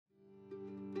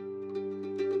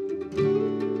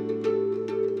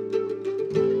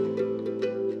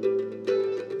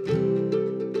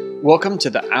Welcome to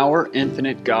the Our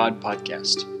Infinite God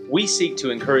podcast. We seek to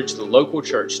encourage the local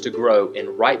church to grow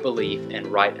in right belief and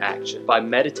right action by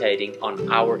meditating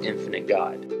on our infinite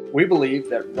God. We believe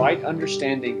that right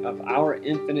understanding of our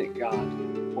infinite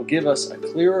God will give us a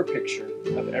clearer picture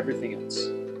of everything else.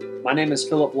 My name is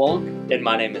Philip Long. And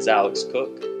my name is Alex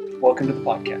Cook. Welcome to the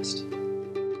podcast.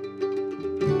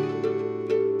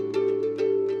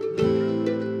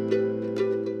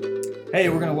 Hey,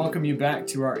 we're going to welcome you back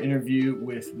to our interview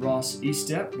with Ross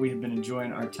Estep. We have been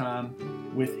enjoying our time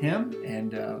with him,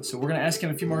 and so we're going to ask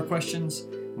him a few more questions,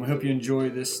 and we hope you enjoy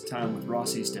this time with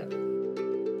Ross Estep.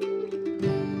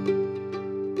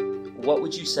 What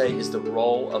would you say is the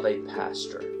role of a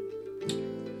pastor?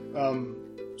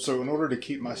 So in order to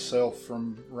keep myself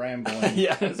from rambling,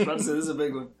 Yeah, I was about to say, this is a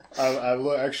big one. I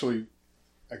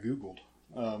Googled.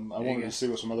 I wanted to see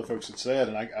what some other folks had said,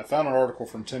 and I found an article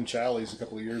from Tim Challies a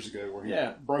couple of years ago where he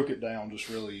broke it down just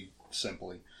really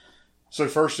simply. So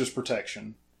first is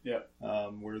protection. Yep.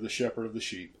 We're the shepherd of the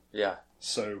sheep. Yeah.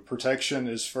 So protection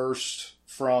is first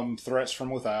from threats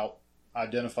from without,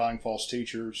 identifying false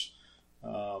teachers,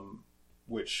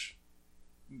 which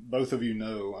both of you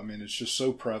know. I mean, it's just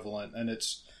so prevalent, and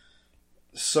it's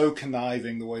so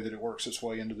conniving the way that it works its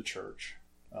way into the church.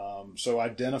 So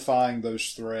identifying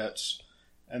those threats,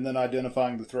 and then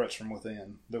identifying the threats from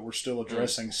within, that we're still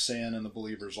addressing sin in the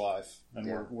believer's life, and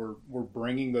we're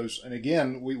bringing those. And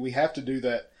again, we have to do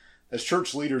that as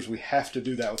church leaders. We have to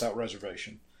do that without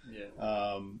reservation.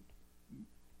 Yeah.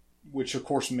 Which of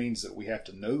course means that we have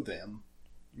to know them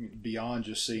beyond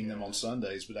just seeing them on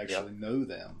Sundays, but actually know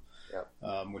them.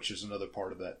 Which is another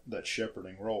part of that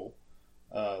shepherding role.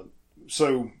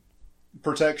 So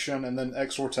protection, and then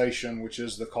exhortation, which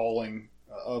is the calling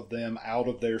of them out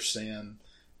of their sin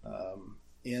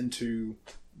into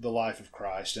the life of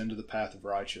Christ, into the path of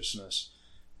righteousness.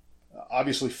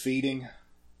 Obviously feeding,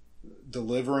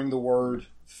 delivering the word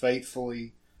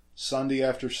faithfully, Sunday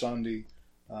after Sunday,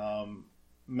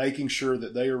 making sure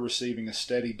that they are receiving a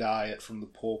steady diet from the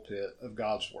pulpit of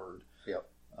God's word. Yep.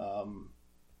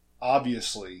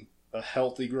 Obviously, a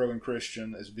healthy, growing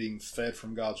Christian is being fed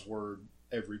from God's word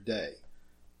every day.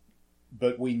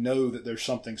 But we know that there's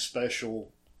something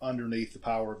special underneath the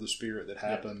power of the Spirit that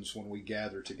happens when we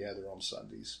gather together on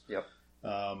Sundays. Yep.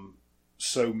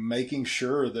 So making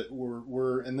sure that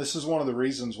we're, and this is one of the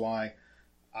reasons why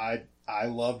I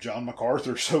love John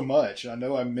MacArthur so much. I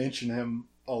know I mention him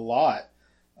a lot,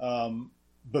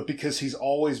 but because he's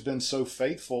always been so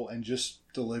faithful in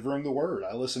just delivering the word.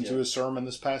 I listened to his sermon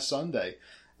this past Sunday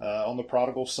on the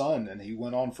prodigal son, and he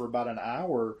went on for about an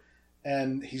hour,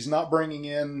 and he's not bringing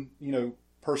in,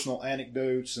 personal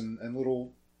anecdotes and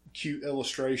little cute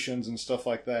illustrations and stuff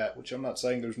like that, which I'm not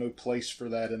saying there's no place for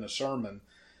that in a sermon,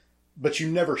 but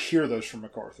you never hear those from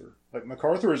MacArthur. Like,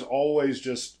 MacArthur is always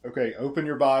just, okay, open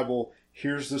your Bible,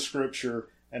 here's the scripture,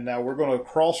 and now we're going to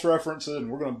cross-reference it,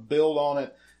 and we're going to build on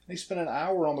it. And he spent an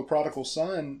hour on the prodigal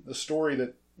son, a story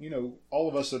that, all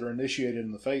of us that are initiated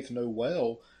in the faith know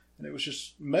well, and it was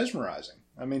just mesmerizing.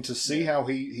 I mean, to see how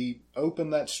he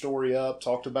opened that story up,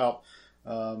 talked about,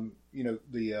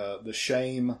 the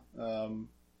shame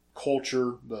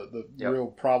culture, the real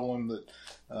problem that,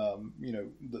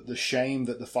 the shame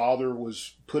that the father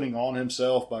was putting on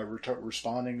himself by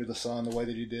responding to the son the way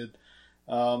that he did.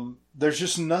 There's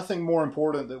just nothing more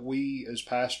important that we as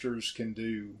pastors can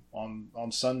do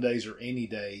on Sundays or any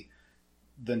day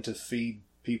than to feed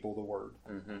people the word.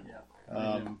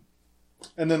 Mm-hmm.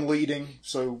 And then leading,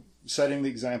 so setting the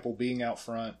example, being out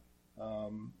front,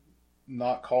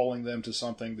 not calling them to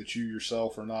something that you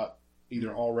yourself are not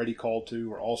either already called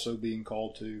to or also being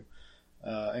called to,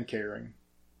 and caring.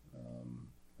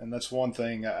 And that's one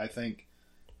thing I think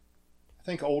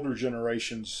older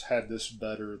generations had this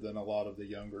better than a lot of the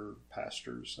younger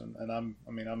pastors. And I'm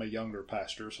a younger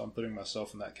pastor, so I'm putting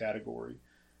myself in that category.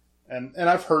 And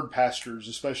I've heard pastors,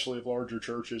 especially of larger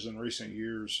churches in recent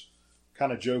years,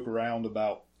 kind of joke around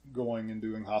about going and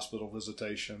doing hospital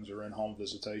visitations or in-home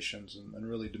visitations and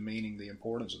really demeaning the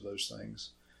importance of those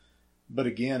things. But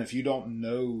again, if you don't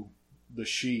know the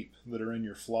sheep that are in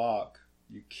your flock,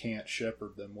 you can't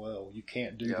shepherd them well. You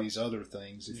can't do these other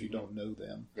things if you don't know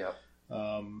them. Yep.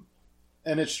 And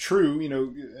it's true,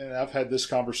 and I've had this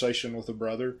conversation with a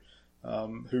brother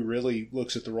who really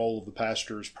looks at the role of the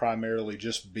pastor as primarily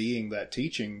just being that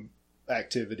teaching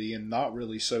activity and not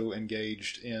really so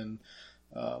engaged in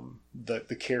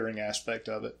the caring aspect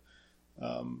of it.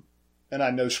 And I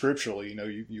know scripturally,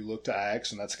 you look to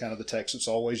Acts, and that's kind of the text that's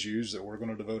always used, that we're going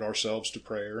to devote ourselves to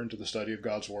prayer and to the study of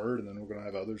God's word, and then we're going to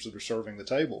have others that are serving the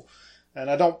table. And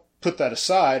I don't put that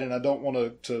aside, and I don't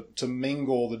want to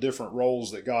mingle the different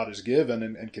roles that God has given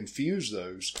and confuse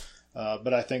those.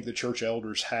 But I think the church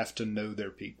elders have to know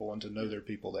their people, and to know their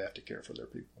people, they have to care for their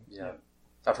people. Yeah.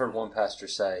 I've heard one pastor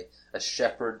say, a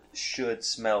shepherd should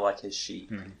smell like his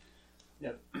sheep. Mm-hmm.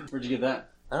 Yep. Where'd you get that?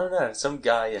 I don't know. Some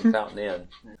guy in Fountain Inn.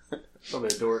 Probably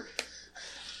a dork.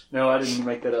 No, I didn't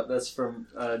make that up. That's from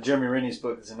Jeremy Rennie's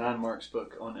book. It's a 9 Marks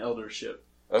book on eldership.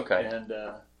 Okay. And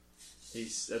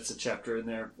that's a chapter in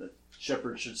there that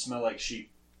shepherds should smell like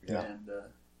sheep. Yeah. And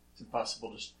it's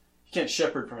impossible to... You can't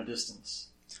shepherd from a distance.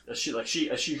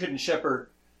 You couldn't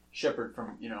shepherd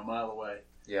from a mile away.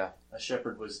 Yeah. A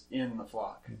shepherd was in the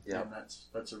flock. Yeah. And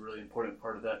that's a really important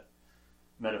part of that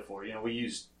metaphor. We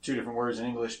use 2 different words in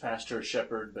English, pastor,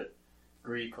 shepherd, but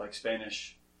Greek, like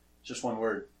Spanish, just one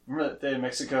word. Remember that day in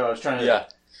Mexico, I was trying to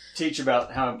teach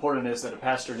about how important it is that a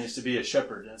pastor needs to be a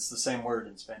shepherd, and it's the same word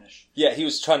in Spanish. Yeah, he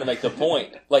was trying to make the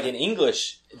point. Like in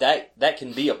English, that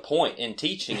can be a point in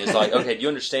teaching. Is like, okay, do you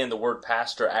understand the word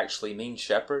pastor actually means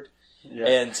shepherd? Yeah.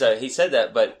 And so he said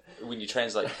that, but when you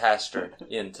translate pastor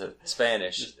into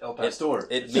Spanish, just El Pastor.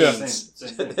 It means same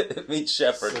thing. It means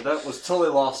shepherd. So that was totally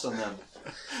lost on them.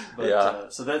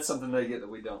 But, so that's something they get that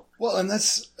we don't. Well, and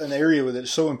that's an area where it's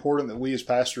so important that we as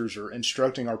pastors are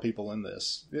instructing our people in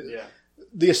this. Yeah.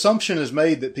 The assumption is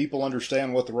made that people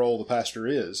understand what the role of the pastor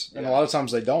is, and a lot of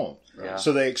times they don't. Yeah.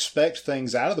 So they expect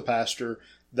things out of the pastor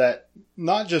that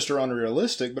not just are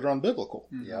unrealistic, but are unbiblical.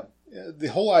 Yeah. The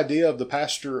whole idea of the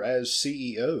pastor as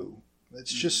CEO,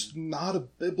 it's just not a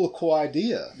biblical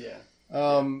idea. Yeah.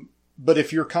 But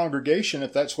if your congregation,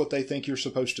 if that's what they think you're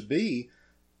supposed to be,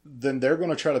 then they're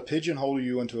going to try to pigeonhole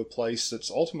you into a place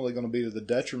that's ultimately going to be to the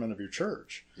detriment of your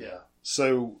church. Yeah.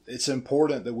 So it's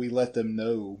important that we let them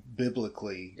know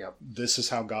biblically, this is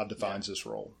how God defines this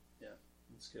role. Yeah,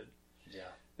 that's good. Yeah.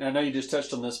 Now, I know you just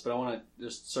touched on this, but I want to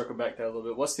just circle back to that a little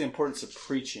bit. What's the importance of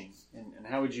preaching, and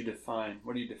how would you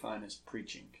what do you define as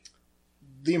preaching?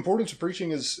 The importance of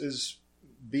preaching is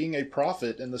being a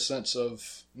prophet in the sense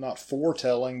of not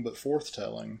foretelling, but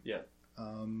forthtelling. Yeah.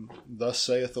 Thus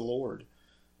saith the Lord.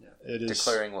 Yeah. It is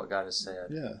declaring what God has said.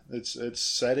 Yeah, it's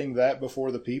setting that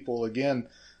before the people. Again,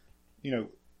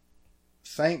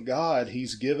 thank God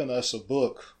He's given us a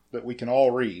book that we can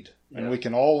all read and we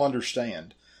can all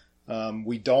understand.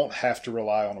 We don't have to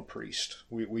rely on a priest.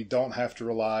 We don't have to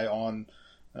rely on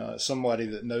somebody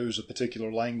that knows a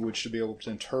particular language to be able to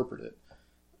interpret it.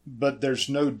 But there's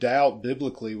no doubt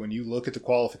biblically, when you look at the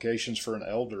qualifications for an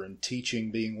elder, and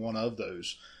teaching being one of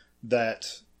those,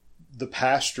 that the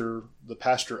pastor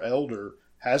elder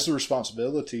has the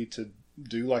responsibility to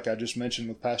do like I just mentioned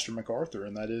with Pastor MacArthur,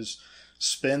 and that is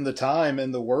spend the time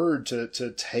in the Word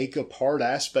to take apart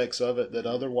aspects of it that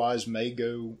otherwise may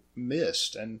go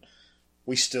missed. And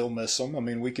we still miss them. I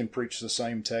mean, we can preach the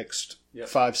same text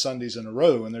 5 Sundays in a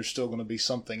row, and there's still going to be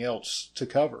something else to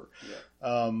cover.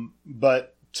 Yeah.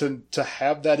 But to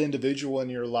have that individual in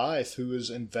your life who is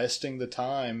investing the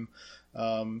time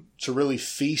to really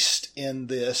feast in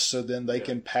this, so then they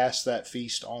can pass that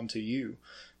feast on to you,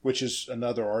 which is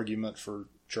another argument for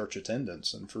church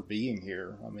attendance and for being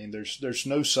here. I mean, there's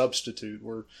no substitute.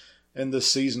 We're in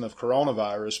this season of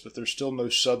coronavirus, but there's still no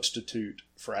substitute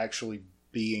for actually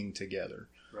being together.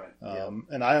 Right.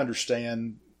 And I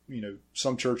understand,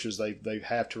 some churches, they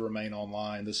have to remain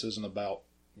online. This isn't about,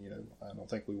 I don't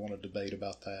think we want to debate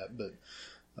about that,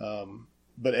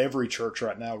 but every church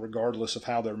right now, regardless of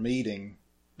how they're meeting,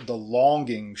 the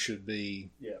longing should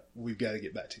be, we've got to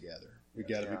get back together. We've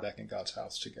got to be back in God's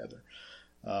house together.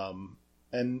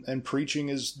 And preaching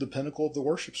is the pinnacle of the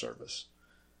worship service.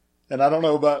 And I don't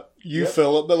know about you,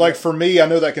 Philip, but for me, I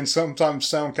know that can sometimes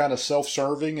sound kind of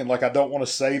self-serving, and I don't want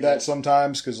to say that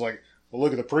sometimes because well,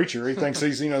 look at the preacher. He thinks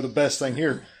he's, the best thing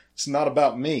here. It's not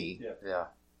about me. Yeah.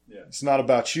 It's not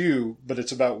about you, but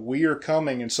it's about we are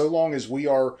coming. And so long as we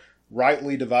are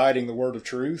rightly dividing the word of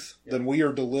truth, then we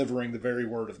are delivering the very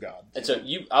word of God. And so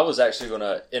I was actually going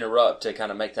to interrupt to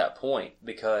kind of make that point,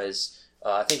 because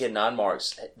I think in 9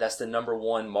 Marks, that's the number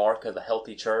one mark of a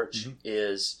healthy church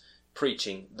is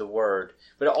preaching the word.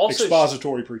 But it also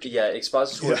expository preaching. Yeah,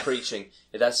 expository preaching.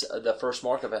 That's the first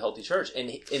mark of a healthy church. And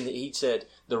he said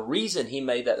the reason he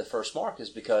made that the first mark is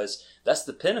because that's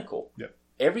the pinnacle. Yep.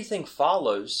 Everything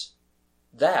follows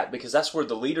that, because that's where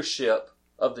the leadership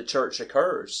of the church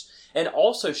occurs. And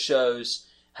also shows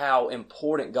how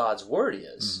important God's word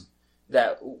is.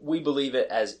 That we believe it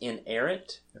as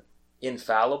inerrant,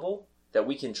 infallible, that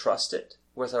we can trust it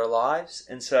with our lives.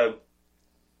 And so,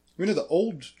 the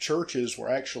old churches were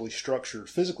actually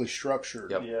physically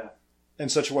structured in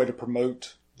such a way to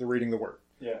promote the reading of the word.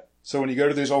 Yeah. So when you go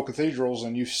to these old cathedrals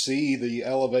and you see the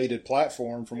elevated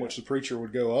platform from which the preacher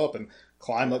would go up and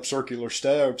climb up circular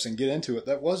steps and get into it,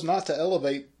 that was not to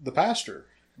elevate the pastor.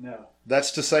 No.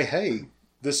 That's to say, hey,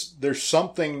 there's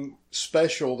something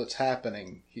special that's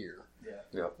happening here.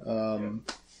 Yeah.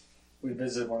 We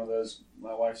visited one of those.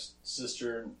 My wife's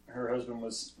sister and her husband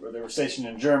they were stationed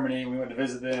in Germany. We went to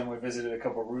visit them. We visited a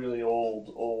couple of really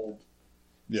old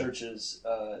churches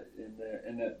in there,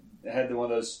 and it had one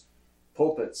of those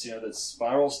pulpits, that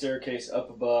spiral staircase up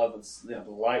above. It's, the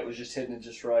light was just hitting it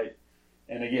just right.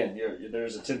 And again,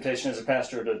 there's a temptation as a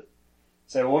pastor to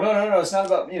say, well, no, it's not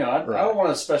about, I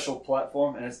want a special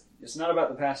platform, and it's not about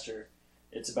the pastor.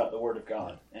 It's about the Word of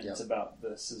God, and it's about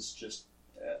this is just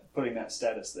putting that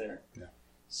status there. Yeah.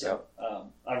 So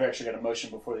I've actually got a motion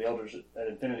before the elders at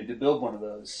Infinity to build one of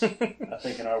those. I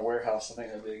think in our warehouse. I think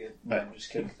that'd be good. No, I'm just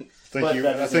kidding.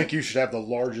 I think you should have the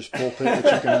largest pulpit that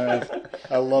you can have.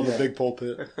 I love a big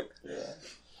pulpit.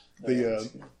 Yeah.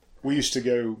 We used to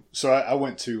go. So I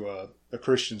went to a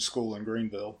Christian school in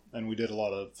Greenville, and we did a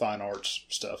lot of fine arts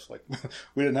stuff. Like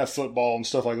we didn't have football and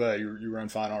stuff like that. You ran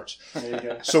fine arts. There you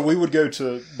go. So we would go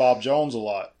to Bob Jones a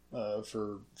lot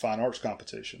for fine arts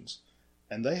competitions.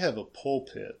 And they have a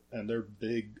pulpit and their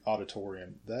big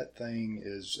auditorium. That thing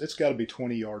it's got to be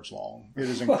 20 yards long. It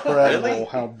is incredible really?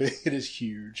 How big it is.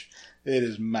 Huge. It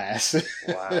is massive.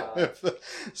 Wow.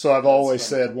 So I've always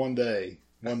said one day,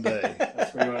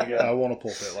 that's where you want to go. I want a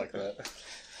pulpit like that.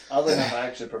 Oddly enough, I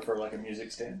actually prefer like a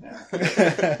music stand now.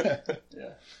 Yeah.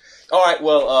 All right.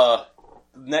 Well,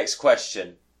 next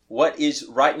question. What's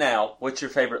your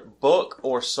favorite book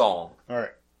or song? All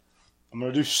right. I'm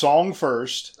going to do song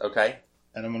first. Okay.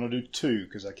 And I'm going to do two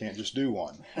because I can't just do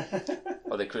one.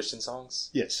 Are they Christian songs?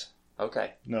 Yes.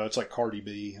 Okay. No, it's like Cardi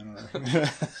B. I don't know.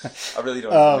 I really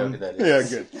don't know who that is.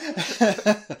 Yeah,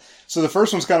 good. So the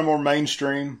first one's kind of more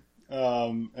mainstream,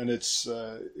 and it's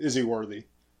Izzy Worthy.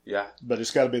 Yeah. But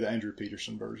it's got to be the Andrew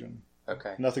Peterson version.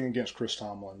 Okay. Nothing against Chris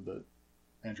Tomlin, but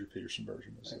Andrew Peterson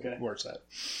version is where it's at.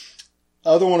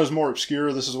 Other one is more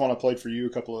obscure. This is one I played for you a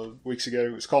couple of weeks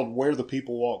ago. It's called Where the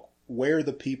People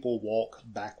Walk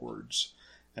Backwards.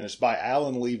 And it's by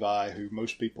Alan Levi, who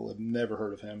most people have never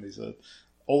heard of him. He's an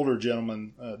older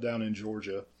gentleman down in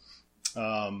Georgia.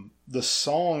 The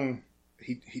song,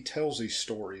 he tells these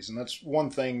stories, and that's one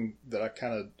thing that I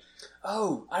kind of...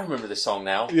 Oh, I remember this song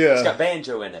now. Yeah. It's got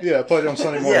banjo in it. Yeah, I played it on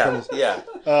Sunday morning. Yeah.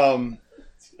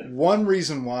 One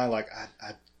reason why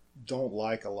I don't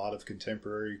like a lot of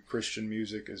contemporary Christian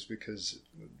music is because,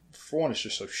 for one, it's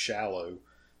just so shallow,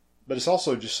 but it's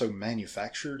also just so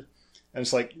manufactured. And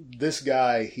it's like this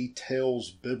guy, he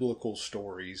tells biblical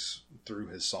stories through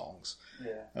his songs.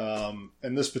 Yeah.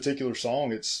 And this particular song,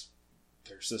 there's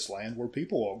this land where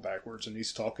people walk backwards, and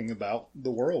he's talking about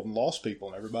the world and lost people,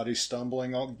 and everybody's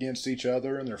stumbling against each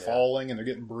other, and they're falling, and they're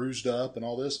getting bruised up, and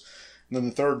all this. And then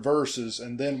the third verse is,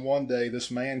 and then one day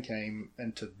this man came,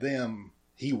 and to them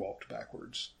he walked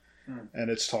backwards. And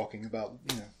it's talking about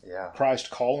Christ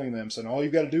calling them, saying all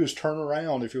you've got to do is turn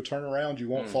around. If you'll turn around, you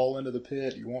won't fall into the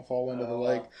pit. You won't fall into the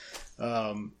lake.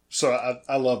 So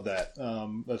I love that.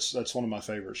 That's one of my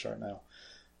favorites right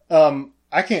now.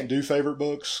 I can't do favorite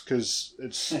books because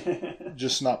it's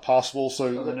just not possible.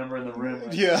 So the number in the room.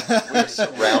 Right? Yeah, we're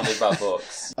surrounded by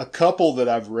books. A couple that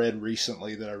I've read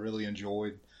recently that I really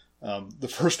enjoyed. The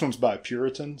first one's by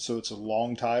Puritan, so it's a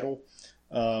long title.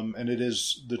 And it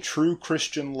is The True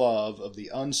Christian Love of the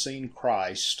Unseen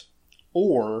Christ,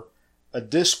 or a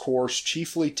discourse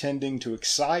chiefly tending to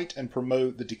excite and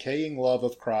promote the decaying love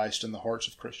of Christ in the hearts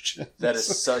of Christians. That is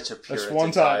such a Puritan That's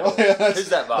one title. Who's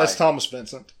that by? That's Thomas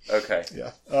Vincent. Okay.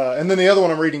 Yeah. And then the other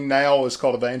one I'm reading now is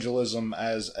called Evangelism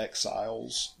as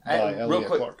Exiles by Elliot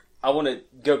Clark. I want to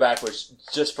go backwards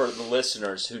just for the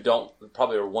listeners who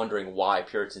probably are wondering why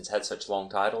Puritans had such long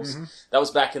titles. Mm-hmm. That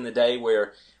was back in the day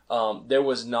where there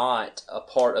was not a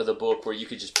part of the book where you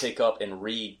could just pick up and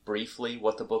read briefly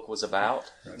what the book was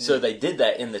about. Right. So they did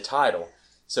that in the title.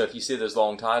 So if you see those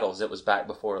long titles, it was back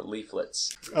before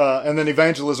leaflets. And then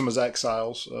Evangelism as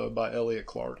Exiles by Elliot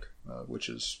Clark, which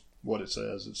is what it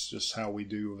says. It's just how we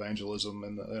do evangelism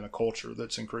in a culture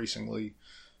that's increasingly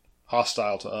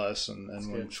hostile to us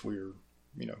and which we're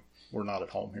not at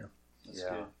home here. That's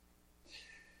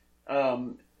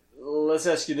good. Let's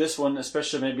ask you this one,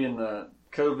 especially maybe in the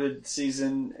COVID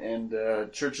season, and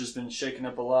church has been shaken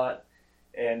up a lot,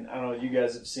 and I don't know, you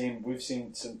guys we've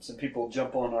seen some people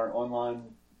jump on our online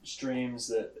streams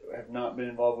that have not been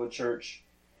involved with church.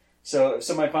 So if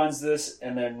somebody finds this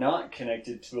and they're not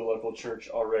connected to a local church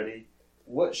already,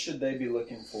 what should they be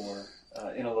looking for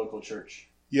in a local church?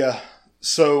 Yeah,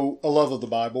 so a love of the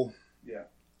Bible. Yeah.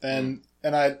 And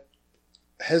I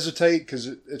hesitate because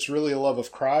it's really a love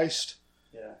of Christ.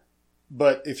 Yeah.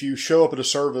 But if you show up at a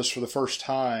service for the first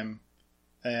time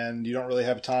and you don't really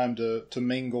have time to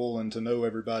mingle and to know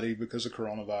everybody because of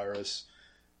coronavirus,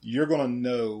 you're going to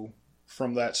know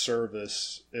from that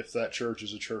service if that church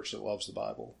is a church that loves the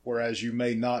Bible. Whereas you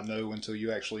may not know until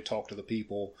you actually talk to the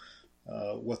people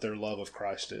what their love of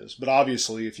Christ is. But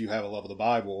obviously, if you have a love of the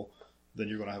Bible, then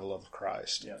you're going to have a love of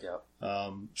Christ.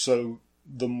 Yeah. So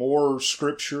the more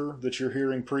scripture that you're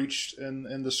hearing preached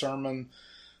in the sermon,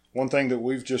 one thing that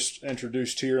we've just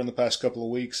introduced here in the past couple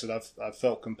of weeks that I've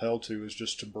felt compelled to is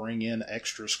just to bring in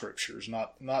extra scriptures,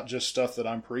 not just stuff that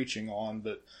I'm preaching on,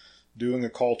 but doing a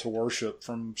call to worship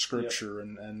from scripture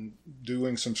and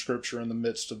doing some scripture in the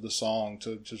midst of the song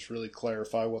to just really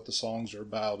clarify what the songs are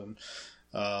about. And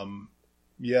I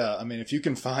mean, if you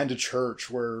can find a church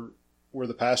where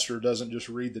the pastor doesn't just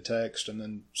read the text and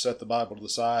then set the Bible to the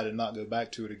side and not go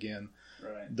back to it again,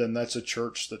 right, then that's a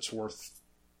church that's worth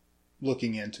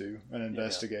looking into and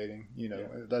investigating.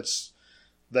 That's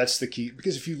the key,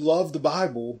 because if you love the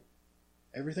Bible,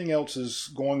 everything else is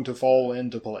going to fall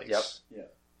into place.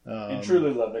 And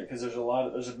truly love it, because there's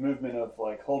a movement of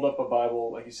like, hold up a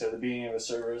Bible, like you said, at the beginning of a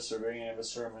service or beginning of a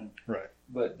sermon, right?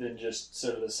 But then just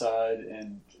set it aside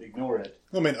and ignore it.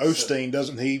 I mean, Osteen,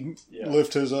 doesn't he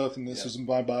lift his up and this is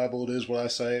my Bible, it is what I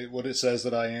say, what it says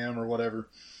that I am, or whatever.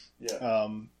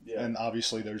 And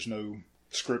obviously there's no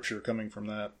scripture coming from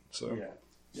that. So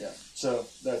So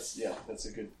that's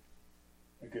a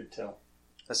good tell.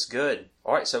 That's good.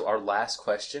 All right, so our last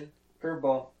question.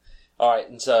 Curveball. All right,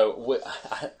 and so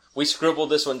we scribbled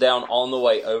this one down on the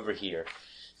way over here.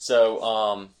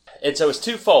 So it's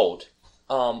twofold.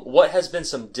 What has been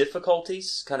some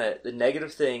difficulties, kind of the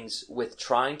negative things with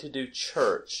trying to do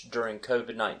church during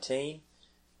COVID-19?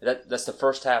 That's the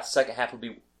first half. Second half would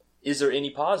be, is there any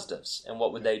positives, and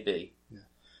what would they be?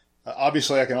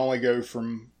 Obviously, I can only go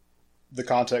from the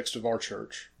context of our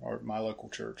church, my local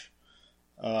church.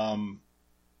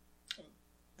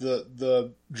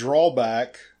 The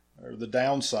drawback or the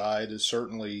downside is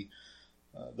certainly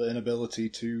the inability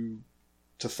to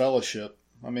fellowship.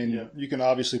 I mean, you can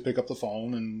obviously pick up the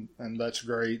phone and that's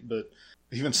great, but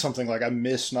even something like I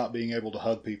miss not being able to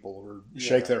hug people or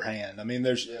shake their hand. I mean,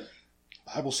 the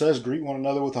Bible says greet one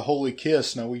another with a holy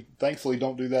kiss. Now, we thankfully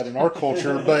don't do that in our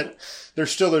culture, but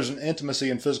there's an intimacy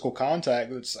and physical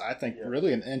contact that's, I think,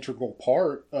 really an integral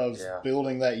part of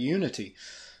building that unity.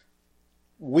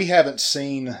 We haven't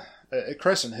seen, at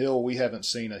Crescent Hill, we haven't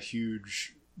seen a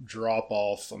huge drop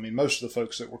off. I mean, most of the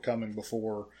folks that were coming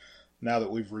before, now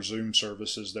that we've resumed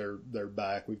services, they're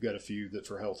back. We've got a few that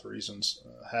for health reasons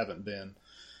haven't been.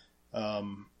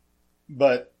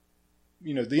 But,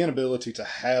 the inability to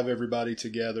have everybody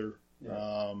together,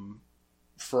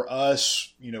 for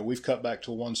us, we've cut back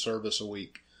to one service a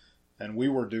week, and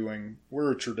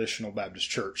we're a traditional Baptist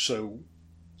church. So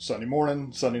Sunday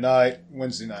morning, Sunday night,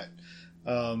 Wednesday night.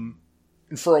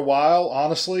 And for a while,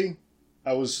 honestly,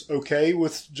 I was okay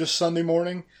with just Sunday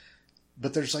morning,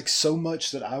 but there's like so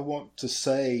much that I want to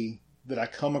say that I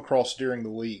come across during the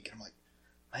week. I'm like,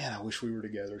 man, I wish we were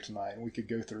together tonight and we could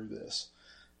go through this.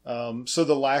 So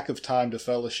the lack of time to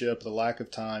fellowship, the lack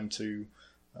of time to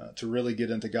really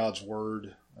get into God's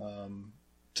Word,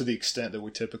 to the extent that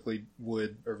we typically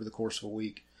would over the course of a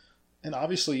week. And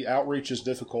obviously outreach is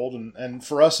difficult. And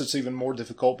for us, it's even more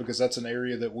difficult because that's an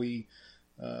area that we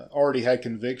already had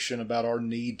conviction about our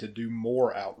need to do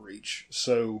more outreach.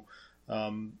 So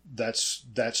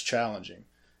that's challenging.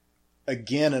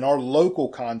 Again, in our local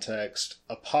context,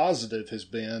 a positive has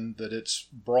been that it's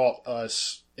brought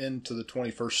us into the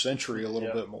 21st century a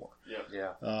little bit more.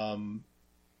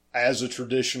 As a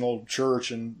traditional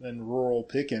church in rural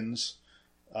Pickens,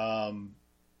 I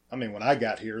mean, when I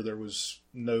got here, there was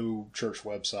no church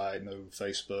website, no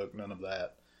Facebook, none of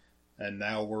that. And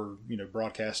now we're,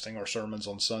 broadcasting our sermons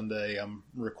on Sunday. I'm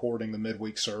recording the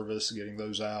midweek service, getting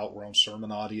those out. We're on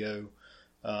sermon audio.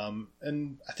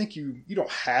 And I think you don't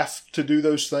have to do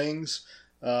those things.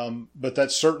 But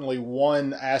that's certainly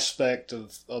one aspect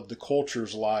of the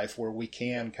culture's life where we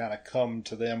can kind of come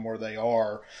to them where they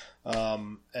are,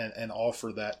 and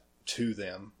offer that to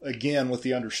them. Again, with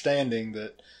the understanding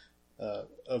that,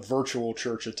 a virtual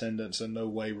church attendance in no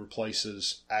way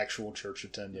replaces actual church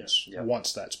attendance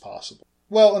once that's possible.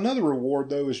 Well, another reward,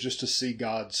 though, is just to see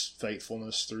God's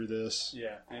faithfulness through this.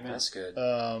 Yeah, amen. That's good.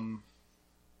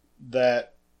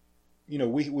 That,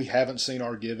 we haven't seen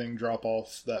our giving drop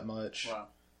off that much.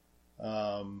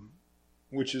 Wow.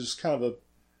 Which is kind of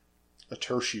a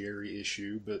tertiary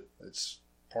issue, but it's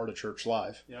part of church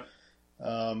life. Yep.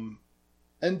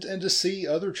 And to see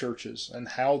other churches and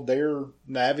how they're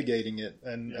navigating it,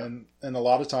 and a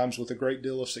lot of times with a great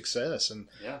deal of success, and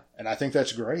I think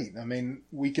that's great. I mean,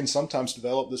 we can sometimes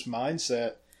develop this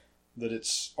mindset that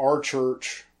it's our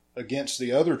church against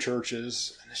the other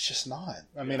churches, and it's just not.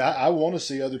 I mean, I want to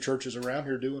see other churches around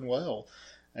here doing well.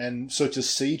 And so to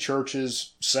see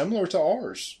churches similar to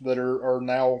ours that are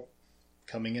now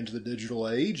coming into the digital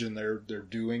age, and they're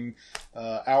doing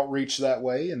outreach that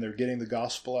way, and they're getting the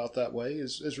gospel out that way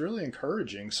is really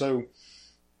encouraging. So,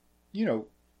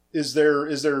 is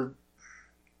there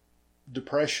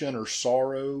depression or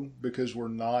sorrow because we're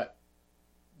not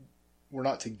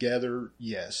together?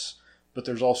 Yes, but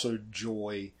there's also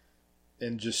joy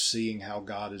in just seeing how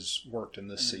God has worked in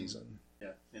this season.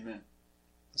 Yeah, amen.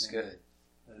 That's good.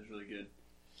 That is really good.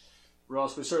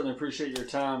 Ross, we certainly appreciate your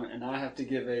time, and I have to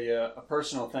give a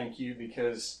personal thank you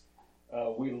because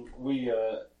we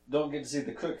don't get to see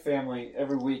the Cook family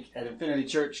every week at Infinity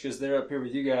Church because they're up here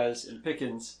with you guys in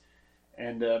Pickens.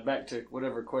 And back to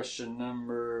whatever question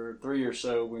number 3 or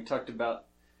so, we talked about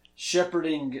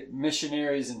shepherding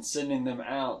missionaries and sending them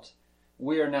out.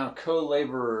 We are now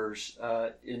co-laborers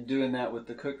in doing that with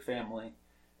the Cook family,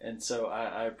 and so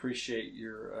I appreciate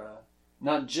your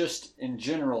not just in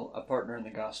general a partner in the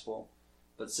gospel,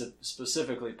 but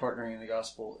specifically partnering in the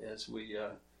gospel as we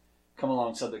come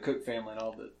alongside the Cook family and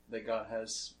all that God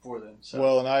has for them. So.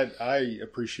 Well, and I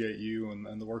appreciate you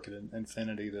and the work at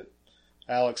Infinity that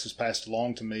Alex has passed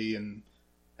along to me,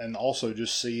 and also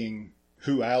just seeing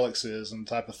who Alex is and the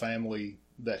type of family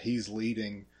that he's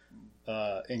leading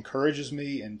encourages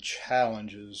me and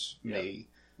challenges me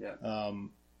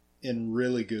in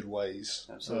really good ways.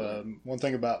 Absolutely. One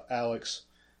thing about Alex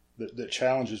that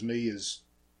challenges me is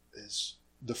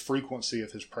the frequency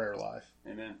of his prayer life.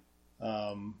 Amen.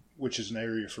 Which is an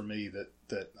area for me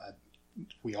that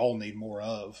we all need more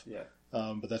of. Yeah.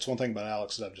 But that's one thing about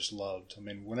Alex that I've just loved. I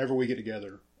mean, whenever we get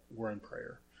together, we're in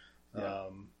prayer. Yeah.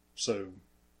 So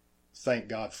thank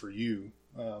God for you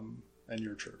and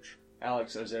your church.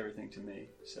 Alex owes everything to me,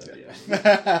 so yeah.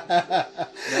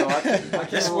 No,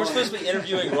 we're supposed to be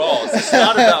interviewing Ross. It's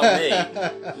not about me.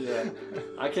 Yeah,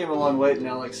 I came along late in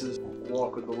Alex's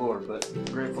walk with the Lord, but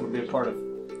grateful to be a part of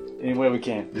any way we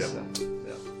can. Yeah. So,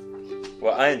 yeah.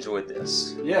 Well, I enjoyed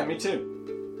this. Yeah, me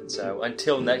too. And so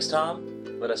until next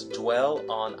time, let us dwell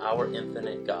on our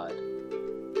infinite God.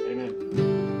 Amen.